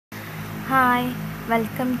Hi,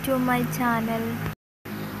 welcome to my channel.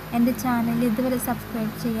 എൻ്റെ channel ഇതുവരെ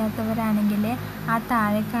subscribe ചെയ്യാത്തവരാണെങ്കിൽ ആ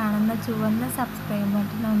താഴെ കാണുന്ന ചുവന്ന സബ്സ്ക്രൈബ്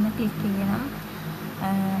ബട്ടൺ ഒന്ന് ക്ലിക്ക് ചെയ്യണം.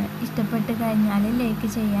 ഇഷ്ടപ്പെട്ട് കഴിഞ്ഞാൽ ലൈക്ക്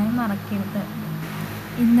ചെയ്യാൻ മറക്കരുത്.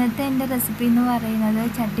 ഇന്നത്തെ എൻ്റെ റെസിപ്പി എന്ന് പറയുന്നത്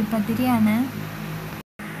ചട്ടിപ്പത്തിരിയാണ്.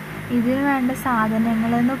 ഇതിന് വേണ്ട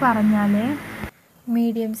സാധനങ്ങളെന്ന് പറഞ്ഞാൽ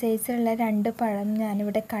മീഡിയം സൈസുള്ള 2 പഴം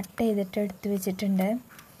ഞാനിവിടെ കട്ട് ചെയ്തിട്ട് എടുത്ത് വെച്ചിട്ടുണ്ട്.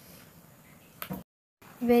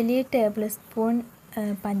 വലിയ ടേബിൾ സ്പൂൺ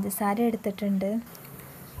പഞ്ചസാര എടുത്തിട്ടുണ്ട്.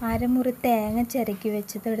 അരമുറി തേങ്ങ ചിരക്കി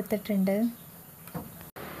വെച്ചത് എടുത്തിട്ടുണ്ട്.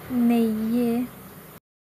 നെയ്യ്,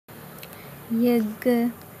 എഗ്ഗ്,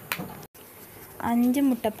 5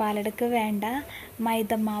 മുട്ടപ്പാലടക്ക് വേണ്ട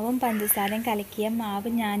മൈദമാവും പഞ്ചസാരയും കലക്കിയ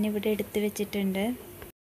മാവ് ഞാനിവിടെ എടുത്ത് വെച്ചിട്ടുണ്ട്.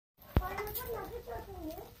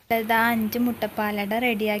 5 മുട്ടപ്പാലട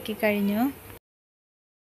റെഡിയാക്കി കഴിഞ്ഞു.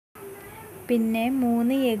 പിന്നെ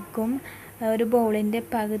 3 എഗ്ഗും ഒരു ബൗളിൻ്റെ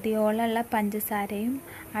പകുതിയോളമുള്ള പഞ്ചസാരയും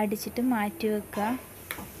അടിച്ചിട്ട് മാറ്റി വെക്കുക.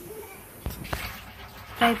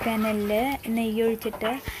 ഫ്രൈ പാനിൽ നെയ്യ്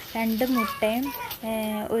ഒഴിച്ചിട്ട് 2 മുട്ടയും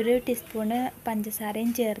 1 ടീസ്പൂണ് പഞ്ചസാരയും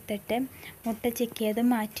ചേർത്തിട്ട് മുട്ട ചിക്കിയത്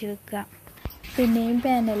മാറ്റി വെക്കുക. പിന്നെയും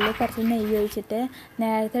പാനിൽ കുറച്ച് നെയ്യ് ഒഴിച്ചിട്ട്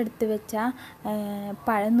നേരത്തെ എടുത്ത് വെച്ച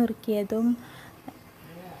പഴം നുറുക്കിയതും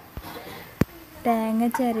തേങ്ങ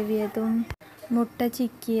ചിരവിയതും മുട്ട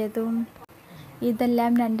ചിക്കിയതും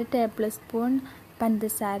ഇതെല്ലാം 2 ടേബിൾ സ്പൂൺ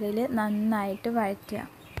പഞ്ചസാരയിൽ നന്നായിട്ട് വഴറ്റുക.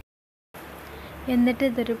 എന്നിട്ട്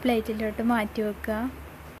ഇതൊരു പ്ലേറ്റിലോട്ട് മാറ്റി വെക്കുക.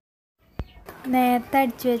 നേരത്തെ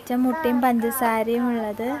അടിച്ചു വെച്ച മുട്ടയും പഞ്ചസാരയും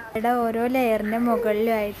ഉള്ളത് ഇവിടെ ഓരോ ലെയറിൻ്റെ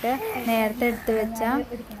മുകളിലുമായിട്ട് നേരത്തെ എടുത്ത് വെച്ച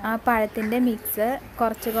ആ പഴത്തിൻ്റെ മിക്സ്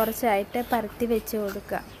കുറച്ചായിട്ട് പരത്തി വെച്ച്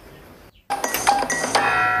കൊടുക്കുക.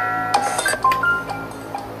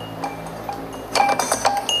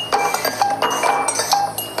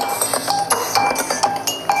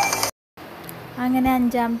 അങ്ങനെ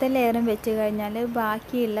 5ാമത്തെ ലെയറും വെച്ച് കഴിഞ്ഞാൽ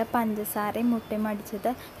ബാക്കിയുള്ള പഞ്ചസാരയും മുട്ടയും അടിച്ചത്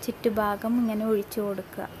ചുറ്റുഭാഗം ഇങ്ങനെ ഒഴിച്ചു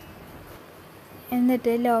കൊടുക്കുക.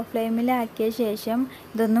 എന്നിട്ട് ലോ ഫ്ലെയിമിലാക്കിയ ശേഷം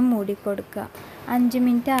ഇതൊന്ന് മൂടിക്കൊടുക്കുക. 5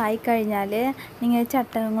 മിനിറ്റ് ആയിക്കഴിഞ്ഞാൽ നിങ്ങൾ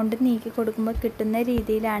ചട്ടകം കൊണ്ട് നീക്കി കൊടുക്കുമ്പോൾ കിട്ടുന്ന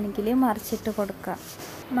രീതിയിലാണെങ്കിൽ മറിച്ചിട്ട് കൊടുക്കുക.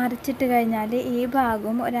 മറിച്ചിട്ട് കഴിഞ്ഞാൽ ഈ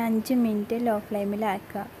ഭാഗവും ഒരു 5 മിനിറ്റ് ലോ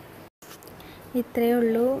ഫ്ലെയിമിലാക്കുക. ഇത്രയേ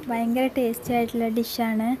ഉള്ളൂ. ഭയങ്കര ടേസ്റ്റി ആയിട്ടുള്ള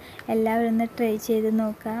ഡിഷാണ്. എല്ലാവരും ഒന്ന് ട്രൈ ചെയ്ത്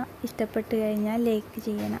നോക്കുക. ഇഷ്ടപ്പെട്ട് കഴിഞ്ഞാൽ ലൈക്ക്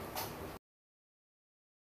ചെയ്യണം.